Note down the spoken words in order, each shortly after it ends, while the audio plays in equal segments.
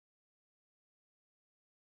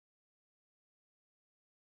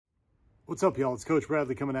What's up, y'all? It's Coach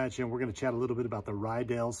Bradley coming at you, and we're going to chat a little bit about the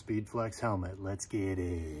Riddell SpeedFlex Helmet. Let's get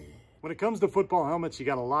it. When it comes to football helmets, you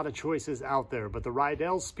got a lot of choices out there, but the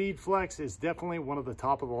Riddell SpeedFlex is definitely one of the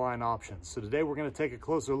top of the line options. So today we're going to take a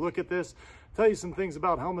closer look at this, tell you some things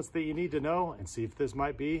about helmets that you need to know, and see if this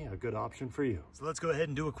might be a good option for you. So let's go ahead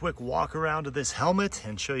and do a quick walk around of this helmet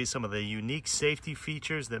and show you some of the unique safety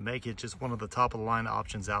features that make it just one of the top of the line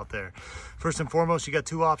options out there. First and foremost, you got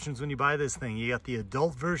two options when you buy this thing. You got the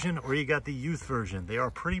adult version or you got the youth version. They are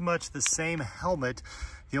pretty much the same helmet.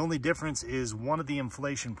 The only difference is one of the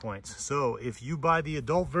inflation points. So if you buy the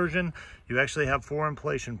adult version, you actually have 4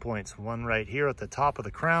 inflation points. One right here at the top of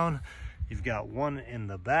the crown. You've got one in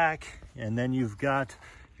the back, and then you've got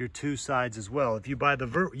your 2 sides as well. If you buy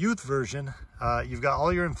the youth version, you've got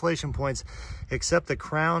all your inflation points, except the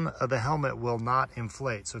crown of the helmet will not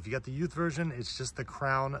inflate. So if you got the youth version, it's just the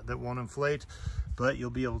crown that won't inflate, but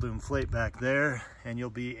you'll be able to inflate back there, and you'll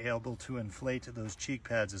be able to inflate those cheek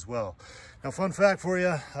pads as well. Now, fun fact for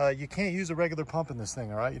you, you can't use a regular pump in this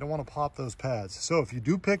thing, all right? You don't want to pop those pads. So if you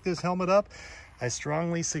do pick this helmet up, I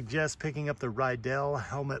strongly suggest picking up the Riddell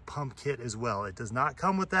helmet pump kit as well. It does not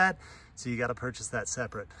come with that, so you got to purchase that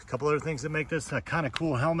separate. A couple other things that make this a kind of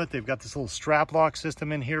cool helmet. They've got this little strap lock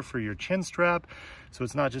system in here for your chin strap, so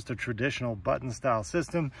it's not just a traditional button style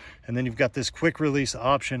system. And then you've got this quick release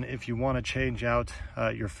option if you want to change out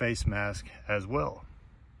your face mask as well.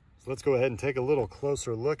 So let's go ahead and take a little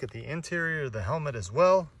closer look at the interior of the helmet as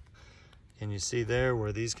well. And you see there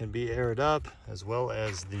where these can be aired up, as well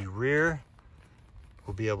as the rear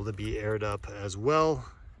will be able to be aired up as well.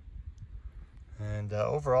 And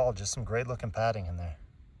overall, just some great looking padding in there.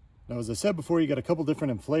 Now, as I said before, you got a couple different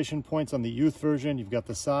inflation points on the youth version. You've got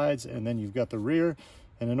the sides and then you've got the rear.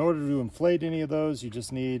 And in order to inflate any of those, you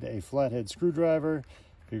just need a flathead screwdriver.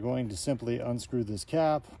 You're going to simply unscrew this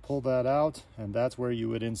cap, pull that out, and that's where you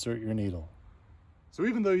would insert your needle. So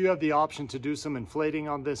even though you have the option to do some inflating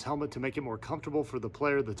on this helmet to make it more comfortable for the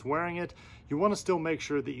player that's wearing it, you want to still make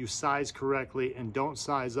sure that you size correctly and don't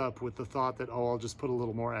size up with the thought that, oh, I'll just put a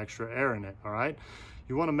little more extra air in it, all right?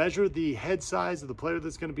 You want to measure the head size of the player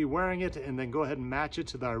that's going to be wearing it, and then go ahead and match it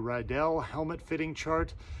to the Riddell helmet fitting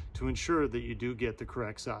chart to ensure that you do get the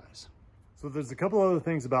correct size. So there's a couple other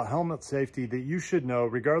things about helmet safety that you should know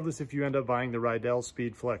regardless if you end up buying the Riddell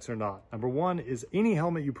SpeedFlex or not. Number one is any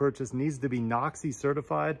helmet you purchase needs to be NOC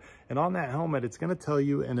certified, and on that helmet it's going to tell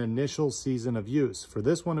you an initial season of use. For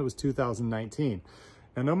this one it was 2019.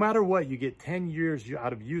 Now no matter what, you get 10 years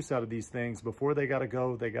out of use out of these things before they got to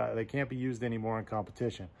go. They can't be used anymore in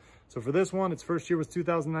competition. So for this one, its first year was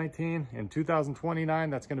 2019. In 2029,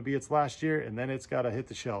 that's going to be its last year, and then it's got to hit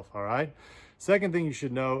the shelf, all right? Second thing you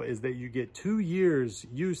should know is that you get 2 years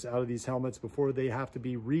use out of these helmets before they have to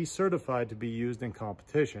be recertified to be used in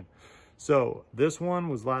competition. So this one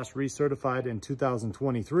was last recertified in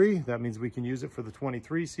 2023. That means we can use it for the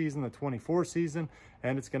 23 season, the 24 season,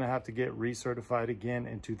 and it's going to have to get recertified again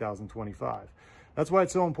in 2025. That's why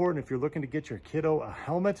it's so important if you're looking to get your kiddo a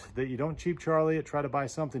helmet that you don't cheap Charlie it, try to buy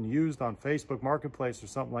something used on Facebook Marketplace or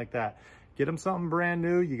something like that. Get them something brand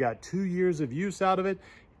new. You got 2 years of use out of it.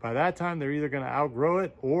 By that time, they're either going to outgrow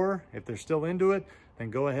it, or if they're still into it, then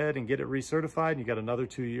go ahead and get it recertified, and you got another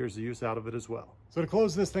 2 years of use out of it as well. So to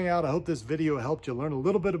close this thing out, I hope this video helped you learn a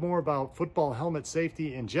little bit more about football helmet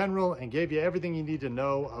safety in general and gave you everything you need to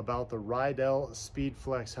know about the Riddell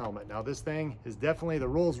SpeedFlex helmet. Now this thing is definitely the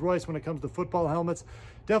Rolls Royce when it comes to football helmets,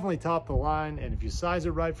 definitely top the line, and if you size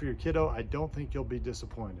it right for your kiddo, I don't think you'll be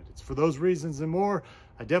disappointed. It's for those reasons and more,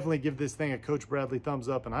 I definitely give this thing a Coach Bradley thumbs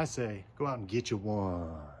up, and I say, go out and get you one.